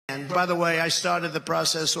by the way, I started the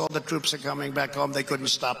process. All the troops are coming back home. They couldn't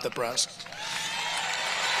stop the process.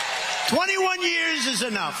 21 years is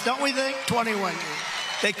enough, don't we think? 21 years.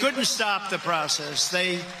 They couldn't stop the process.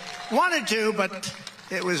 They wanted to, but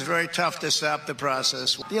it was very tough to stop the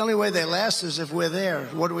process. The only way they last is if we're there.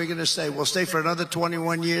 What are we going to say? We'll stay for another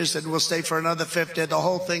 21 years, and we'll stay for another 50. The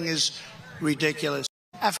whole thing is ridiculous.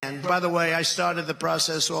 And by the way, I started the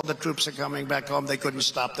process. All the troops are coming back home. They couldn't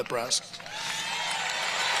stop the process.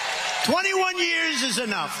 21 years is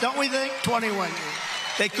enough, don't we think? 21 years.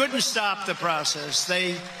 They couldn't stop the process.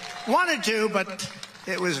 They wanted to, but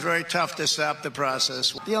it was very tough to stop the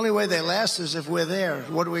process. The only way they last is if we're there.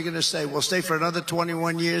 What are we going to say? We'll stay for another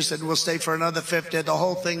 21 years, and we'll stay for another 50. The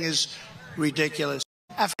whole thing is ridiculous.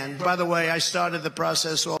 And by the way, I started the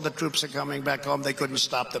process. All the troops are coming back home. They couldn't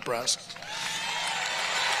stop the process.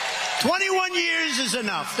 21 years is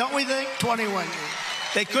enough, don't we think? 21 years.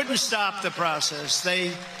 They couldn't stop the process.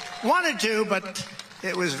 They wanted to, but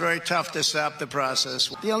it was very tough to stop the process.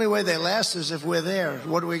 The only way they last is if we're there.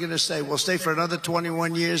 What are we going to say? We'll stay for another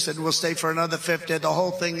 21 years, and we'll stay for another 50. The whole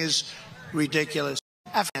thing is ridiculous.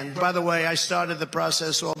 And by the way, I started the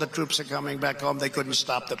process. All the troops are coming back home. They couldn't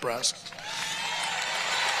stop the process.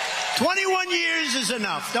 21 years is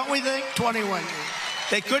enough, don't we think? 21 years.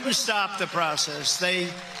 They couldn't stop the process. They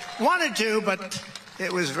wanted to, but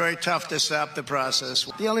it was very tough to stop the process.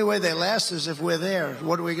 The only way they last is if we're there.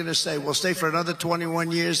 What are we going to say? We'll stay for another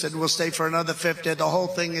 21 years, and we'll stay for another 50. The whole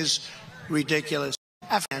thing is ridiculous.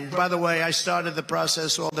 And by the way, I started the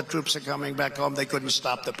process. All the troops are coming back home. They couldn't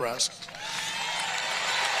stop the process.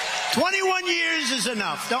 21 years is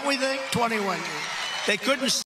enough, don't we think? 21 years. They couldn't